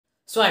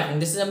So hi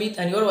friend, this is Amit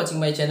and you are watching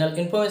my channel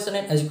Information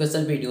and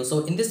Educational Video.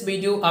 So in this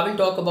video, I will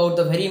talk about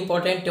the very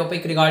important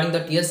topic regarding the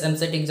TS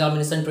Eamcet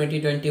examination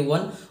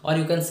 2021, or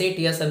you can say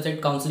TS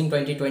Eamcet counseling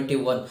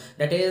 2021.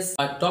 That is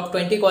top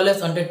 20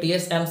 colleges under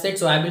TS Eamcet.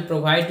 So I will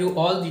provide you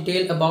all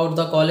detail about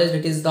the college.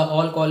 It is the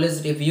all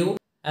college review.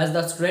 As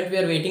the student, we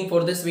are waiting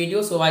for this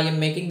video, so I am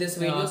making this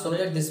video so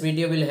that this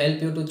video will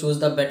help you to choose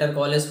the better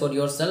college for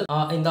yourself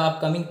in the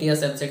upcoming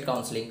TS Eamcet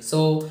counseling.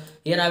 So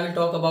here I will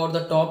talk about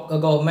the top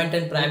government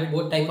and private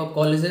both type of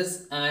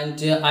colleges,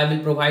 and I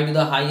will provide you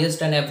the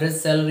highest and average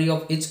salary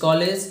of each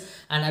college,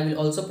 and I will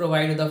also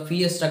provide you the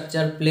fee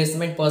structure,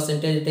 placement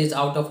percentage, it is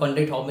out of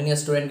 100 how many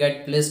students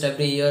get placed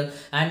every year,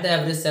 and the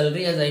average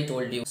salary as I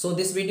told you. So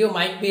this video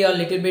might be a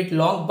little bit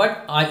long,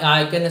 but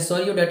I can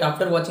assure you that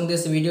after watching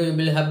this video you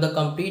will have the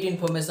complete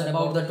information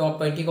about the top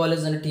 20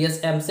 colleges and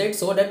TS Eamcet,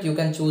 so that you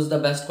can choose the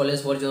best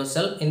college for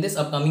yourself in this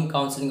upcoming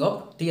counseling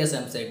of TS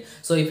Eamcet.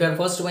 So if you are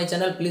first to my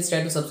channel, please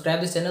try to subscribe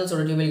this channel so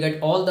that you will get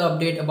all the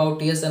update about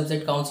TS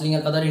Eamcet counseling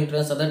and other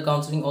entrance, other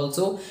counseling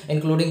also,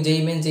 including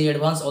JEE Mains, JEE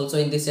Advanced also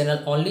in this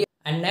channel only.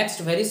 And next,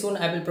 very soon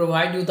I will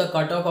provide you the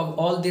cutoff of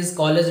all these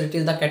colleges. It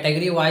is the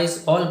category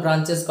wise, all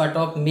branches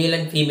cutoff, male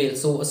and female.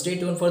 So stay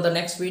tuned for the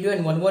next video.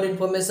 And one more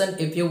information,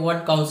 if you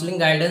want counseling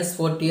guidance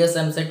for TS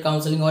Eamcet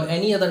counseling or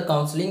any other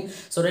counseling,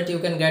 so that you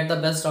can get the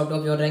best out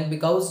of your rank,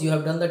 because you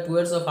have done the 2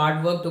 years of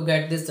hard work to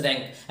get this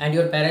rank and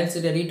your parents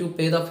are ready to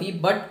pay the fee,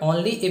 but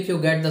only if you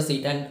get the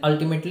seat, and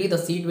ultimately the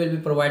seat will be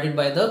provided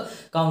by the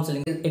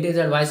counseling. It is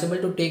advisable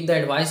to take the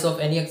advice of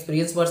any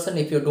experienced person.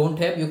 If you don't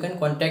have, you can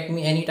contact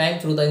me anytime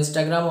through the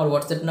Instagram or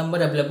WhatsApp number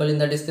available in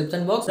the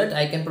description box, that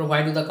I can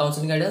provide you the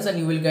counseling guidance and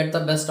you will get the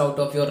best out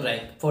of your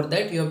rank. For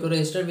that, you have to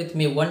register with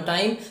me one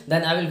time,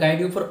 then I will guide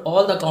you for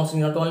all the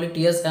counseling, not only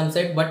TS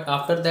Eamcet, but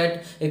after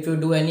that if you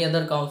do any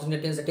other counseling,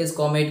 it is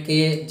Comet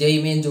K,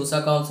 JEE Mains,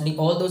 JOSA counseling,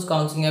 all those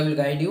counseling I will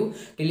guide you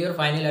till your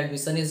final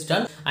admission is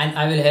done, and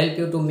I will help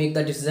you to make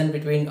the decision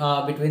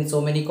between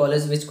so many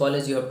colleges, which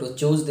college you have to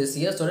choose this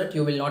year, so that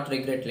you will not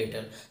regret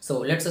later. So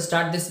let's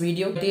start this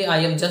video. I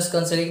am just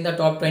considering the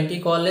top 20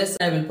 colleges.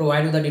 I will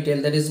provide you the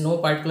detail. There is no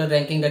particular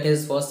ranking, that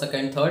is first,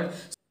 second, third.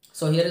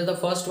 So here is the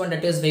first one,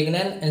 that is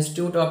Vignan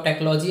Institute of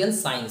Technology and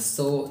Science.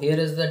 So here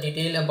is the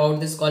detail about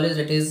this college.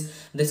 That is,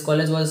 this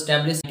college was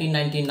established in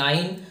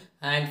 1999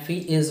 and fee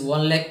is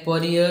 1 lakh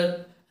per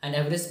year, and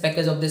average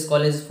package of this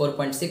college is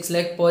 4.6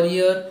 lakh per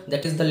year.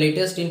 That is the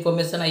latest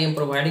information I am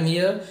providing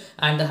here,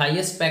 and the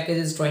highest package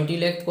is 20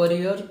 lakh per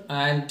year,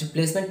 and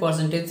placement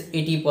percentage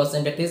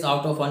 80%. That is,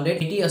 out of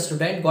 100, 80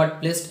 student got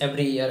placed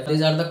every year.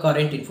 These are the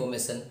current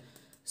information.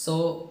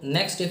 So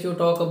next, if you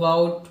talk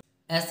about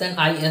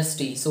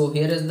SNIST, so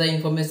here is the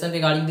information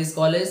regarding this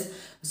college.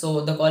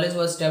 So the college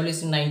was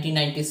established in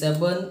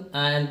 1997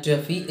 and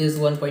fee is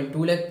 1.2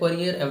 lakh per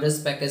year,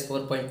 average package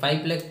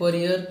 4.5 lakh per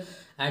year,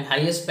 and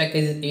highest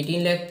package is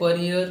 18 lakh per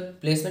year.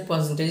 Placement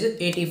percentage is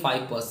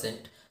 85%.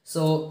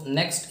 So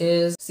next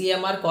is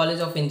CMR College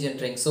of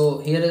Engineering. So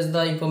here is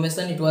the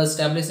information. It was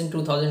established in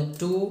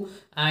 2002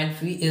 and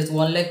fee is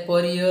 1 lakh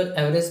per year,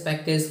 average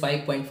package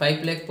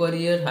 5.5 lakh per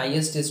year,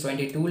 highest is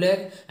 22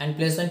 lakh, and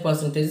placement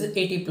percentage is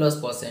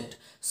 80+%.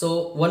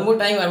 So one more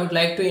time I would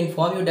like to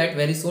inform you that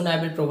very soon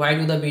I will provide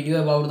you the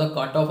video about the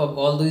cutoff of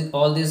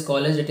all these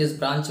colleges. It is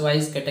branch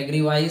wise,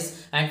 category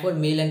wise, and for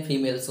male and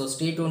female. So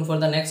stay tuned for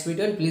the next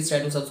video, and please try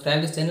to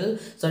subscribe this channel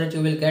so that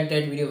you will get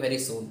that video very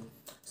soon.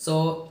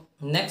 So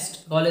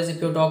next college, if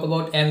you talk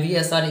about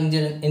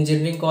MVSR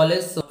Engineering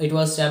College, so it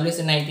was established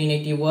in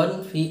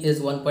 1981. Fee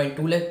is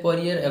 1.2 lakh per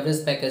year,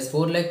 average package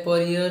 4 lakh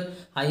per year,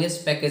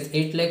 highest package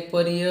 8 lakh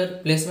per year,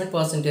 placement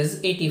percentage is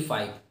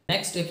 85.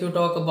 Next, if you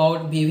talk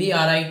about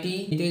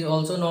BVRIT, it is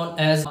also known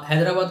as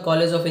Hyderabad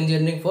College of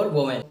Engineering for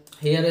Women.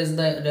 Here is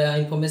the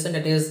information.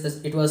 That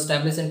is, it was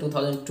established in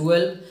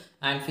 2012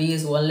 and fee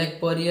is 1 lakh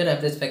per year,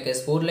 average package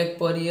 4 lakh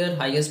per year,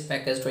 highest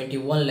package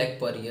 21 lakh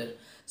per year.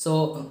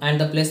 So,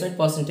 and the placement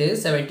percentage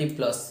is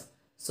 70+.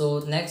 So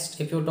next,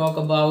 if you talk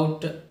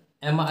about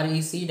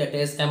MREC, that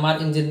is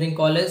MR Engineering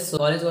College. So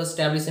college was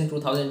established in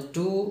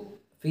 2002.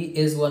 Fee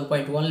is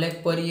 1.1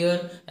 lakh per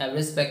year,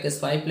 average package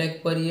 5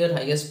 lakh per year,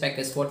 highest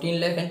package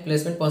 14 lakh, and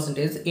placement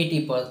percentage is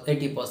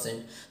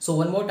 80%. So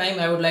one more time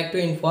I would like to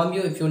inform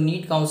you, if you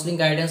need counseling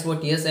guidance for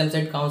TS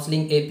Eamcet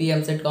counseling, AP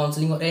Eamcet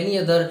counseling, or any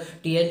other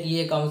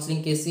TNEA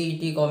counseling,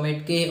 KCET,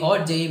 Comet K, or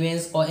JEE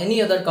Mains, or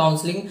any other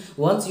counseling,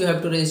 once you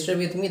have to register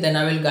with me, then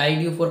I will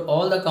guide you for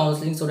all the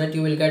counseling so that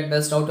you will get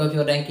best out of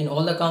your rank in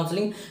all the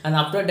counseling, and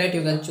after that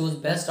you can choose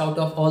best out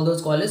of all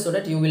those colleges so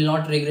that you will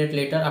not regret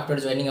later after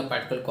joining a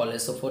particular college.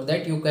 So for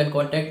that, you can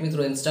contact me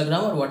through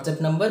Instagram or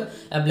WhatsApp number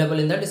available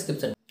in the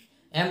description.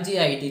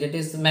 MGIT, that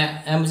is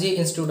MG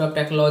Institute of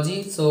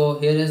Technology. So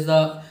here is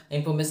the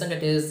information.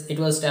 That is, it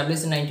was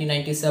established in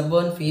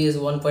 1997. Fee is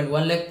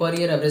 1.1 lakh per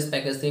year, average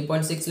package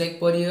 3.6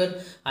 lakh per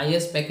year,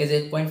 highest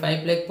package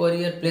 8.5 lakh per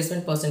year,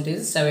 placement percentage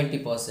is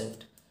 70%.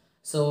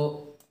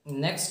 So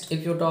next,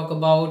 if you talk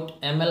about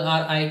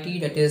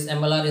MLRIT, that is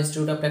MLR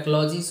Institute of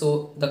Technology.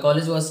 So the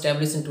college was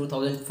established in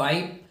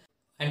 2005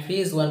 and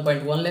fee is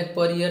 1.1 lakh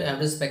per year,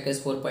 average package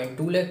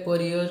 4.2 lakh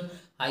per year,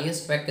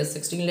 highest package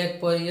 16 lakh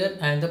per year,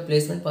 and the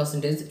placement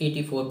percentage is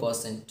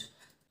 84%.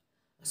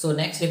 So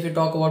next, if you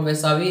talk about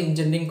Vasavi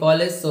Engineering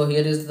College, so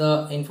here is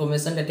the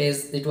information that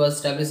is, it was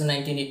established in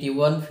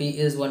 1981. Fee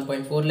is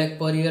 1.4 lakh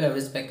per year,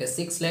 average package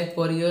 6 lakh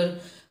per year,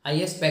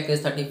 highest package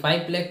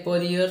 35 lakh per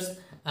year,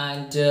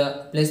 and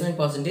placement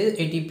percentage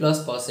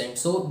 80+%.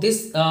 So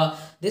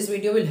this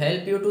video will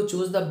help you to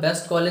choose the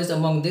best college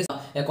among this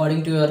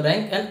according to your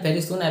rank, and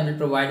very soon I will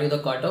provide you the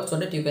cutoff so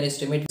that you can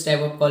estimate which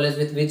type of college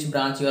with which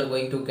branch you are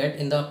going to get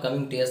in the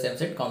upcoming TS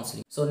EAMCET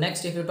counseling. So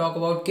next, if you talk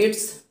about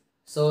kids,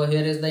 so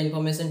here is the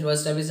information. It was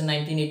established in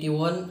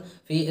 1981.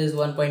 Fee is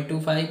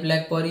 1.25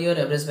 lakh per year,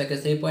 average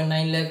package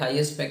 3.9 lakh,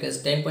 highest package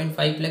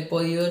 10.5 lakh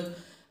per year,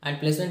 and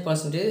placement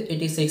percentage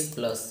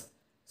 86+.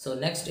 So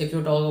next, if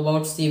you talk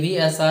about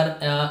CVSR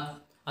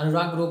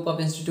Anurag Group of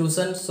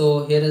Institutions,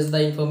 so here is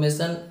the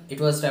information. It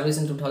was established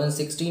in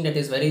 2016, that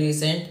is very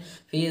recent.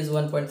 Fee is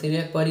 1.3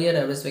 lakh per year,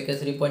 average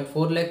package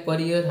 3.4 lakh per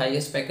year,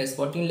 highest package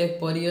 14 lakh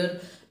per year,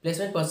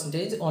 placement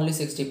percentage only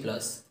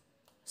 60+.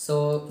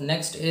 So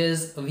next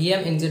is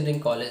VM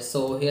Engineering College.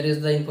 So here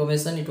is the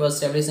information. It was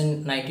established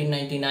in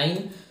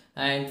 1999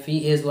 and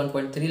fee is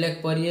 1.3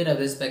 lakh per year,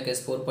 average package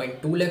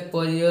 4.2 lakh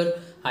per year,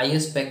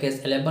 highest package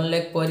 11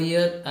 lakh per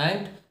year,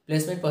 and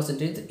placement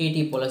percentage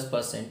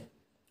 80+%.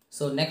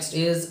 So next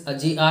is a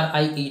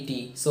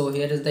GRIET. So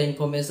here is the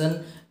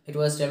information. It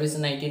was established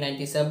in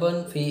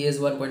 1997. Fee is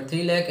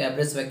 1.3 lakh,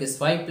 average package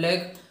 5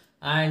 lakh,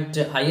 and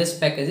highest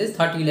package is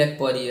 30 lakh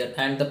per year,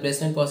 and the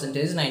placement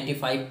percentage is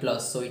 95+.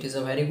 So it is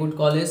a very good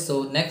college.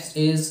 So next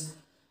is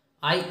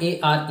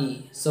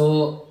IARE,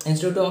 so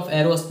Institute of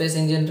Aerospace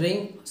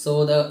Engineering.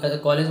 So the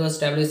college was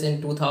established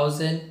in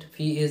 2000.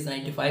 Fee is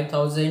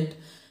 95,000,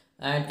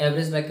 and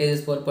average package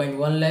is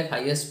 4.1 lakh,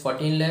 highest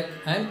 14 lakh,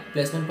 and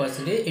placement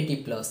percentage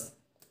 80+.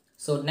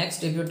 So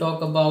next, if you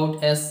talk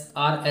about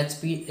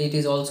SRHP, it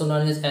is also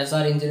known as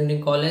SR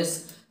Engineering College.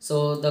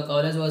 So the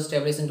college was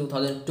established in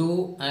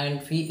 2002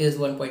 and fee is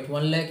 1.1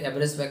 lakh,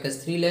 average package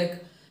 3 lakh,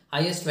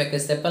 highest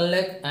package 7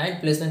 lakh, and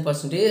placement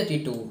percentage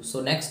 82.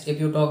 So next, if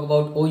you talk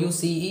about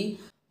OUCE,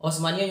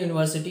 Osmania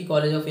University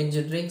College of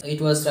Engineering,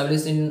 it was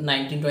established in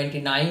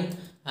 1929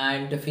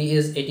 and fee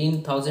is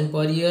 18,000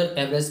 per year,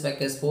 average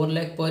package 4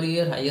 lakh per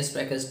year, highest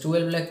package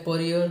 12 lakh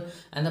per year,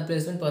 and the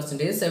placement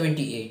percentage is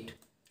 78.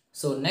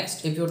 So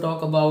next, if you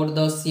talk about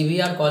the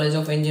CVR College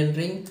of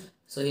Engineering,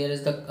 so here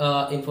is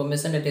the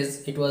information. That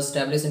is, it was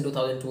established in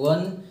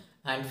 2001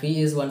 and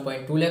fee is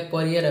 1.2 lakh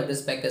per year,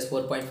 average package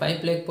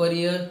 4.5 lakh per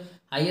year,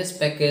 highest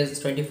package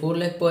 24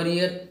 lakh per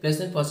year,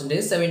 placement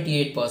percentage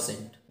 78%.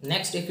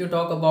 Next, if you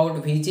talk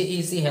about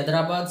VJEC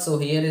Hyderabad, so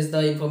here is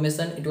the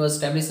information. It was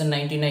established in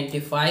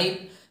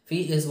 1995.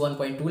 Fee is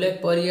 1.2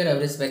 lakh per year,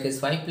 average package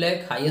 5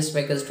 lakh, highest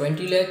package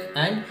 20 lakh,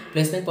 and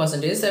placement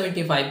percentage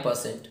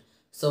 75%.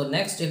 So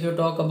next, if you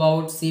talk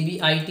about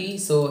CBIT,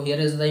 so here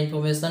is the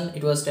information.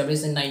 It was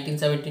established in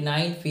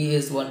 1979. Fee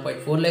is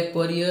 1.4 lakh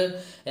per year,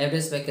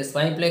 average package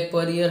 5 lakh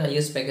per year,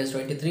 highest package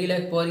 23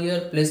 lakh per year,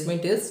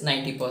 placement is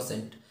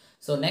 90%.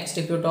 So next,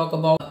 if you talk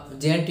about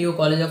JNTU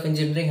College of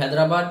Engineering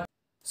Hyderabad,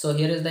 so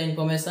here is the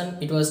information.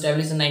 It was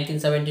established in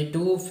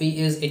 1972. Fee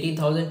is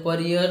 18,000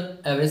 per year,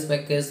 average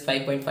package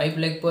 5.5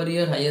 lakh per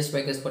year, highest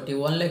package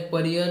 41 lakh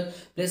per year,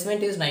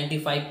 placement is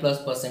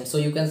 95+%. So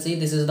you can see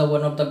this is the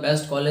one of the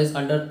best college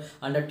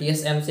under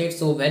TS EAMCET.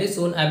 So very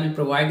soon I will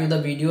provide you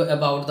the video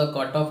about the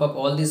cutoff of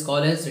all these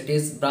colleges. It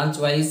is branch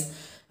wise,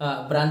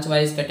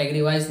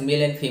 category wise,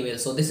 male and female.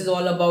 So this is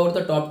all about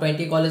the top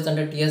 20 colleges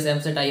under TS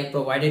EAMCET. I have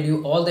provided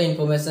you all the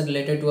information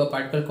related to a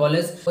particular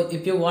college. So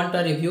if you want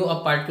a review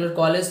of particular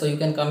college, so you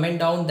can comment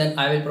down, then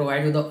I will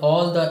provide you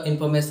all the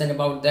information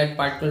about that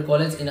particular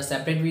college in a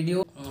separate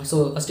video.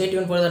 So stay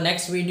tuned for the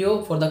next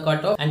video for the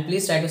cutoff, and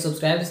please try to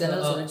subscribe this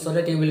channel so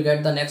that you will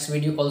get the next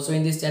video also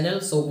in this channel.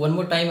 So one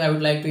more time, I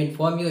would like to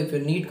inform you, if you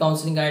need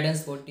counseling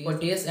guidance for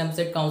TS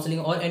EAMCET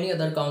counseling or any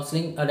other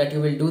counseling that you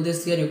will do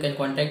this year, you can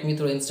contact me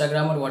through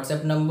Instagram or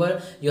WhatsApp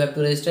number. You have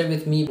to register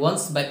with me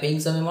once by paying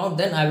some amount,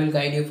 then I will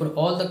guide you for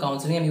all the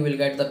counseling and you will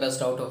get the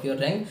best out of your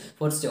rank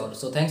for sure.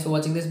 So thanks for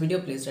watching this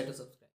video. Please try to subscribe.